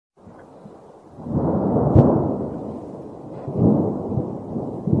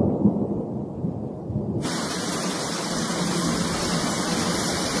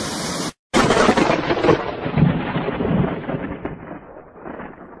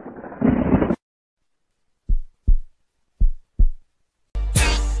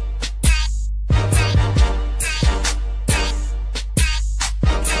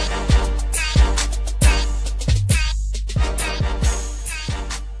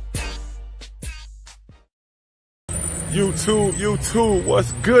YouTube,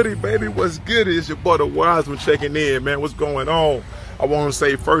 what's goody, baby? What's goody? It's your boy, the Wiseman, checking in, man. What's going on? I want to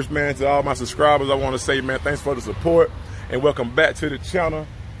say first, man, to all my subscribers, I want to say, man, thanks for the support and welcome back to the channel.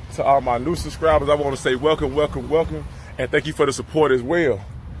 To all my new subscribers, I want to say welcome, and thank you for the support as well.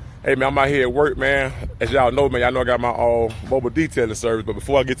 Hey, man, I'm out here at work, man. As y'all know, man, y'all know I got my mobile detailing service. But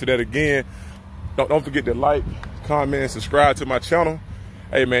before I get to that again, don't forget to like, comment, and subscribe to my channel.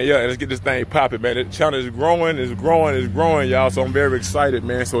 Hey, man, yeah, let's get this thing popping, man. The channel is growing, y'all. So I'm very excited,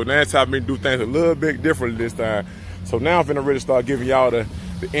 man. So now it's time for me to do things a little bit differently this time. So now I'm finna really start giving y'all the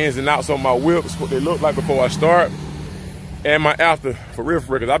ins and outs on my whips, what they look like before I start, and my after, for real,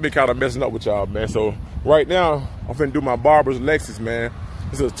 because I've been kind of messing up with y'all, man. So right now, I'm finna do my barber's Lexus, man.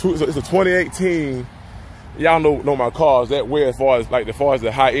 It's a 2018. Y'all know my cars that way as far as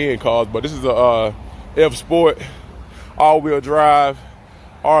the high-end cars, but this is a F Sport, all-wheel drive,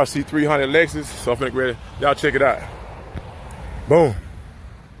 RC 300 Lexus. So I'm finna ready. Y'all check it out. Boom.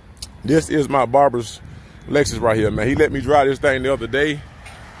 This is my barber's Lexus right here, man. He let me drive this thing the other day.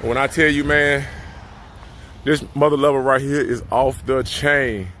 And when I tell you, man, this mother lover right here is off the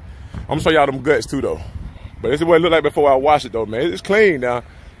chain. I'm gonna show y'all them guts too, though. But this is what it look like before I wash it, though, man. It's clean now.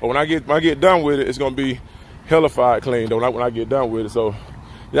 But when I get done with it, it's gonna be hellified clean, though, when I get done with it. So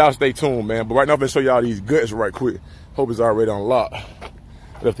y'all stay tuned, man. But right now I'm gonna show y'all these guts right quick. Hope it's already unlocked.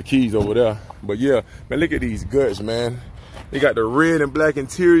 Left the keys over there. But yeah, man, look at these guts, man. They got the red and black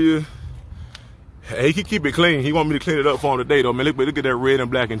interior. Hey, he can keep it clean. He want me to clean it up for him today, though, man. Look at that red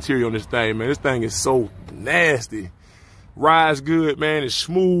and black interior on this thing, man. This thing is so nasty. Rides good, man. It's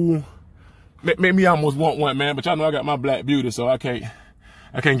smooth. Make me almost want one, man. But y'all know I got my Black Beauty, so I can't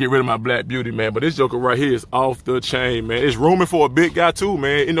get rid of my Black Beauty, man. But this joker right here is off the chain, man. It's rooming for a big guy, too,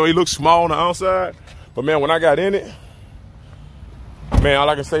 man. You know, he looks small on the outside. But, man, when I got in it, man, all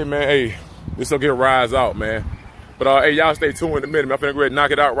I can say, man, hey, this will get rides out, man. But, hey, y'all stay tuned in a minute, man. I'm finna go ahead and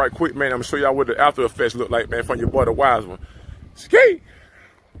knock it out right quick, man. I'm gonna show y'all what the after effects look like, man, from your boy, the Wiseman. Ski!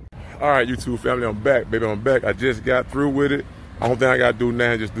 All right, YouTube family, I'm back, baby. I'm back. I just got through with it. Only thing I gotta do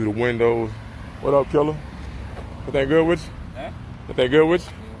now is just do the windows. What up, killer? Everything good with you? Huh? Everything good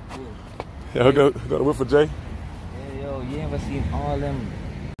with you? Yeah, yeah. Got a whip for Jay? Yeah, yo, you ever seen all them?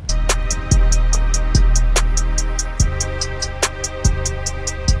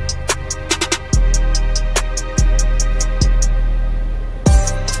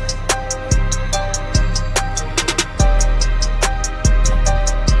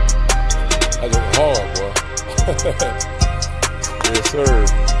 That's just hard, boy. Yes, sir.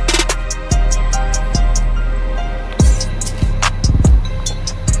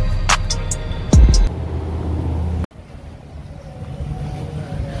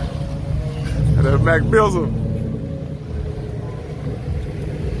 That Mac Mizzle.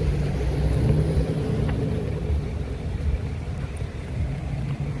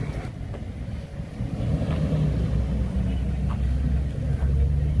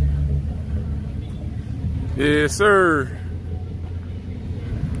 Yes, sir.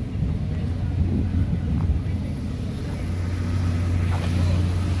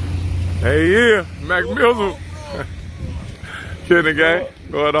 Hey, yeah, Mac Mizzle. Kidding the gang.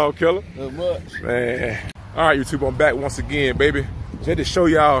 Going on, killer? Not much. Man. All right, YouTube, I'm back once again, baby. Just to show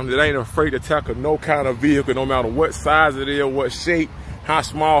y'all that I ain't afraid to tackle no kind of vehicle, no matter what size it is, what shape, how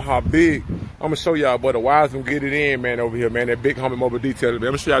small, how big. I'm gonna show y'all, but the Wiseman get it in, man, over here, man. That big Hommie mobile detailing. I'm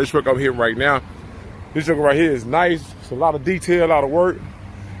gonna show y'all this truck over here right now. This truck right here is nice. It's a lot of detail, a lot of work.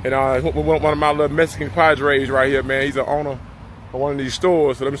 And one of my little Mexican Padres right here, man. He's an owner of one of these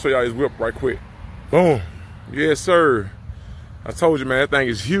stores. So let me show y'all his whip right quick. Boom. Yes, sir. I told you, man, that thing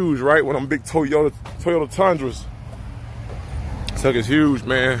is huge, right? One of them big Toyota Tundras. This truck is huge,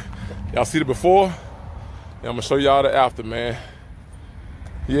 man. Y'all see the before? And I'm gonna show y'all the after, man.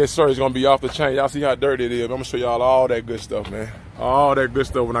 Yes, sir, it's gonna be off the chain. Y'all see how dirty it is. I'm gonna show y'all all that good stuff, man. All that good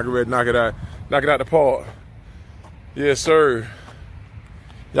stuff when I get ready to knock it out the park. Yes, sir.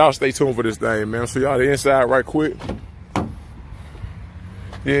 Y'all stay tuned for this thing, man. I'll show y'all the inside right quick.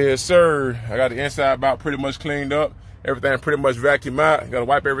 Yes, sir. I got the inside about pretty much cleaned up. Everything pretty much vacuum out. Gotta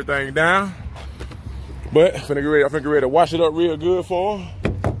wipe everything down. But I'm finna get ready to wash it up real good for them.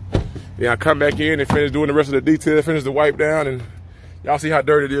 Then I come back in and finish doing the rest of the detail, finish the wipe down, and y'all see how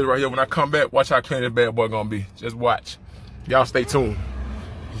dirty it is right here. When I come back, watch how clean this bad boy gonna be. Just watch. Y'all stay tuned.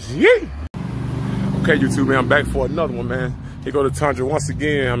 Yeah. Okay, YouTube, man, I'm back for another one, man. Here go the Tundra once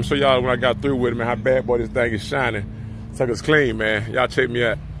again. I'm gonna show y'all when I got through with it, man, how bad boy this thing is shining. It's like it's clean, man. Y'all check me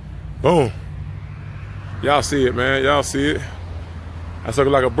out. Boom. Y'all see it, man. Y'all see it. That's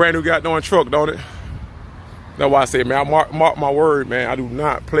looking like a brand new goddamn truck, don't it? That's why I say, man, I mark my word, man. I do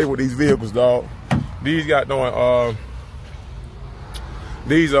not play with these vehicles, dog. These goddamn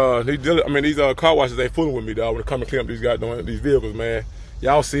These car washes ain't fooling with me, dog. When it come and clean up these vehicles, man.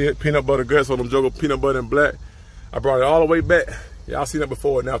 Y'all see it, peanut butter guts on them juggle, peanut butter and black. I brought it all the way back. Y'all seen that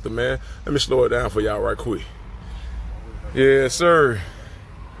before and after, man. Let me slow it down for y'all right quick. Yes, sir.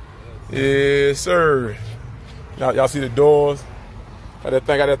 Yes, sir. Y'all see the doors? Got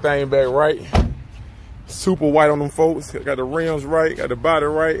that thing back right. Super white on them folks. Got the rims right, got the body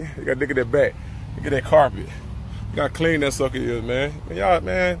right. You gotta look at that back. Look at that carpet. You gotta clean that sucker is, man. Y'all,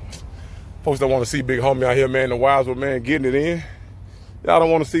 man, folks don't want to see Big Homie out here, man. The wives were, man, getting it in. Y'all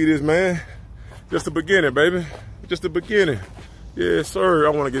don't want to see this, man. Just the beginning, baby. Just the beginning. Yes, sir. I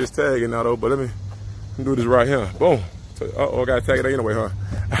want to get this tag in now, though, but let me do this right here. Boom. Uh-oh, I got to tag it anyway,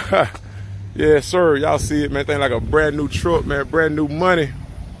 huh? Yes, sir. Y'all see it, man. Thing like a brand new truck, man. Brand new money.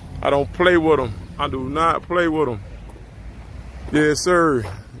 I don't play with them. I do not play with them. Yes, sir.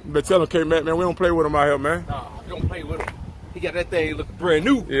 But tell him, K-Mac, man, we don't play with him out here, man. Nah, we don't play with him. He got that thing looking brand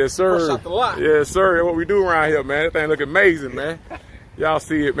new. Yes, sir. Fresh out the lot. Yes, sir. That's what we do around here, man. That thing look amazing, man. Y'all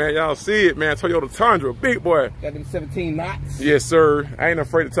see it, man. Y'all see it, man. Toyota Tundra, big boy. Got them 17 knots. Yes, sir. I ain't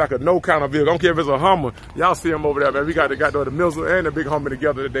afraid to tackle no kind of vehicle. I don't care if it's a Hummer. Y'all see him over there, man. We got the Mizzle and the Big Hummer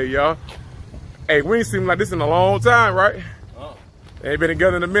together today, y'all. Hey, we ain't seen like this in a long time, right? Ain't been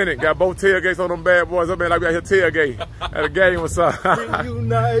together in a minute. Got both tailgates on them bad boys. I mean, like we out here tailgate at a game or something.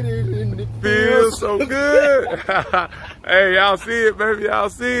 Reunited and it feels so good. Hey, y'all see it, baby. Y'all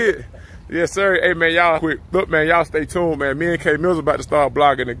see it. Yes, sir. Hey, man, y'all quick. Look, man, y'all stay tuned, man. Me and K Mizzle about to start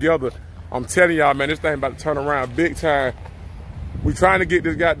blogging together. I'm telling y'all, man, this thing about to turn around big time. We trying to get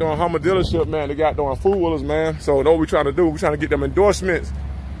this goddamn Hummer dealership, man, the goddamn food wheelers, man. So know what we trying to do. We trying to get them endorsements.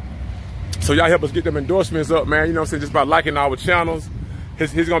 So y'all help us get them endorsements up, man. You know what I'm saying? Just by liking our channels.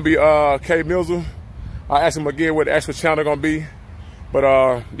 He's gonna be K Mizzle. I'll ask him again what the actual channel gonna be. But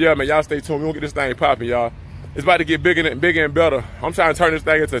yeah, man, y'all stay tuned. We gonna get this thing popping, y'all. It's about to get bigger and better. I'm trying to turn this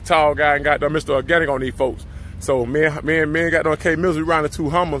thing into a tall guy and got Mr. Organic on these folks. So me and got on K Mizzle, we riding the 2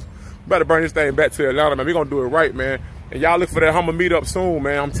 Hummers. We about to bring this thing back to Atlanta, man. We gonna do it right, man. And y'all look for that Hummer meetup soon,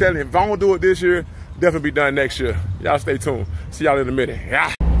 man. I'm telling you, if I don't do it this year, definitely be done next year. Y'all stay tuned. See y'all in a minute.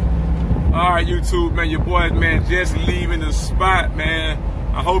 Yeah. All right, YouTube, man, your boys, man, just leaving the spot, man.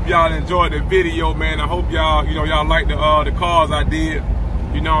 I hope y'all enjoyed the video, man. I hope y'all, you know, y'all like the cars I did.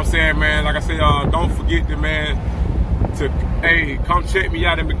 You know what I'm saying, man? Like I said, don't forget to, man, hey, come check me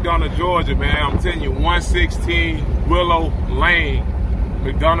out in McDonough, Georgia, man. I'm telling you, 116 Willow Lane,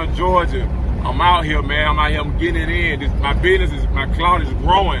 McDonough, Georgia. I'm out here, man. I'm out here, I'm getting it in. My business is, my clout is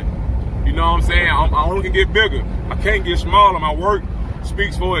growing. You know what I'm saying? I only can get bigger. I can't get smaller. My work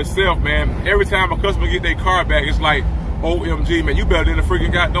speaks for itself, man. Every time a customer get their car back, it's like, OMG, man, you better than the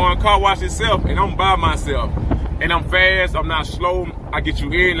freaking goddamn car wash itself. And I'm by myself. And I'm fast, I'm not slow. I get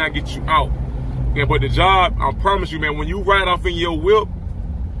you in, I get you out. Yeah, but the job, I promise you, man, when you ride off in your whip,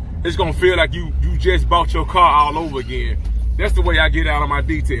 it's gonna feel like you just bought your car all over again. That's the way I get out of my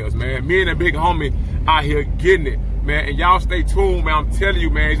details, man. Me and the Big Homie out here getting it, man. And y'all stay tuned, man. I'm telling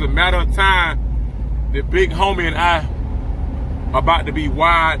you, man, it's a matter of time. The Big Homie and I are about to be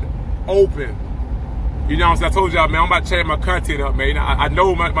wide open. You know what I'm saying? I told y'all, man, I'm about to change my content up, man. I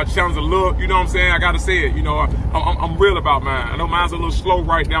know my channel's a little, you know what I'm saying? I gotta say it, you know, I'm real about mine. I know mine's a little slow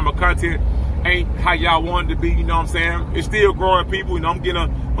right now. My content ain't how y'all want it to be, you know what I'm saying? It's still growing people, you know, I'm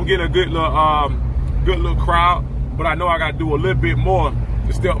getting a good little crowd, but I know I gotta do a little bit more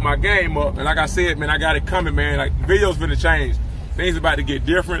to step my game up. And like I said, man, I got it coming, man. Like, videos finna change. Things about to get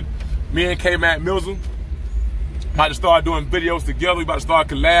different. Me and K-Mac Mizzle about to start doing videos together. We about to start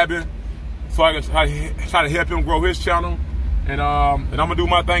collabing. So I can try to help him grow his channel, and I'm gonna do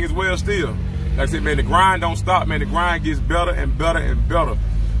my thing as well still. Like I said, man, the grind don't stop, man. The grind gets better and better and better.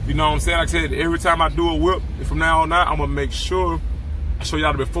 You know what I'm saying? Like I said, every time I do a whip, from now on out, I'm gonna make sure I show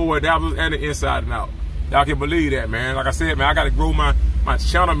y'all the before and after and the inside and out. Y'all can believe that, man. Like I said, man, I gotta grow my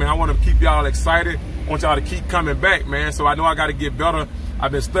channel, man. I wanna keep y'all excited. I want y'all to keep coming back, man. So I know I gotta get better.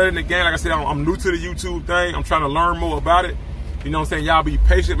 I've been studying the game. Like I said, I'm new to the YouTube thing. I'm trying to learn more about it. You know what I'm saying? Y'all be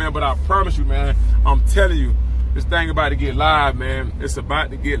patient, man, but I promise you, man, I'm telling you, this thing about to get live, man. It's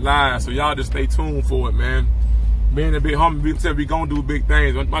about to get live, so y'all just stay tuned for it, man. Me and the Big Homie, we gonna do big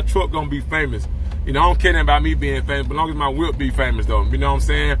things. My truck gonna be famous. You know, I don't care nothing about me being famous, but as long as my whip be famous, though. You know what I'm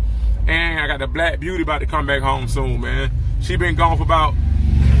saying? And I got the Black Beauty about to come back home soon, man. She been gone for about,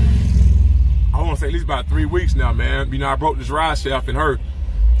 I want to say at least about 3 weeks now, man. You know, I broke this ride shaft in her.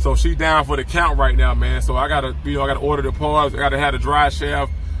 So she down for the count right now, man. So I gotta, you know, I gotta order the parts. I gotta have the drive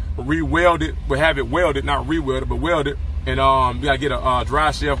shaft re-welded, but have it welded, not re-welded, but welded. And we gotta get a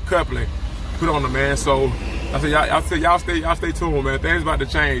drive shaft coupling put on the, man. So I said, y'all stay tuned, man. Things about to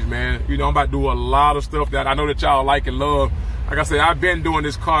change, man. You know, I'm about to do a lot of stuff that I know that y'all like and love. like I said, I've been doing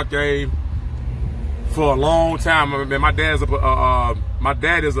this car game for a long time. I mean, my dad is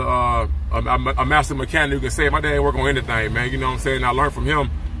a master mechanic. You can say my dad ain't work on anything, man. You know what I'm saying? I learned from him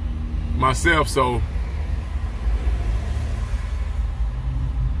myself. So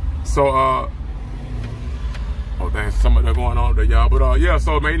oh dang, something going on there, y'all. But yeah,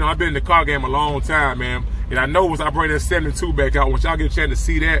 so man, you know, I've been in the car game a long time, man. And I know once I bring that 72 back out, once y'all get a chance to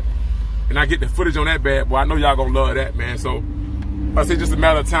see that, and I get the footage on that bad boy, I know y'all gonna love that, man. So I say just a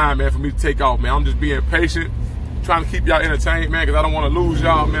matter of time, man, for me to take off, man. I'm just being patient, trying to keep y'all entertained, man, because I don't want to lose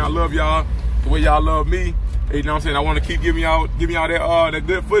y'all, man. I love y'all the way y'all love me. You know what I'm saying? I want to keep giving y'all that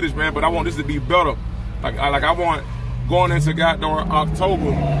good footage, man. But I want this to be better. Like I want going into goddamn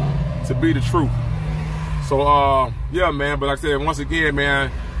October to be the truth. So yeah, man. But like I said, once again,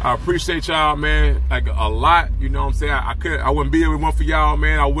 man, I appreciate y'all, man, like a lot. You know what I'm saying? I wouldn't be here if it wasn't for y'all,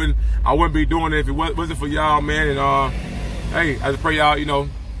 man. I wouldn't be doing it if it wasn't for y'all, man. And hey, I just pray y'all, you know,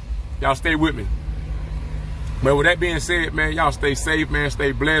 y'all stay with me. But with that being said, man, y'all stay safe, man.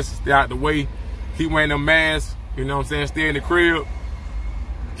 Stay blessed. Stay out the way. Keep wearing them masks. You know what I'm saying? Stay in the crib.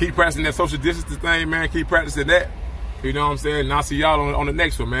 Keep practicing that social distancing thing, man. Keep practicing that. You know what I'm saying? And I'll see y'all on the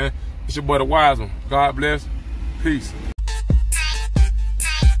next one, man. It's your boy, the Wise One. God bless. Peace.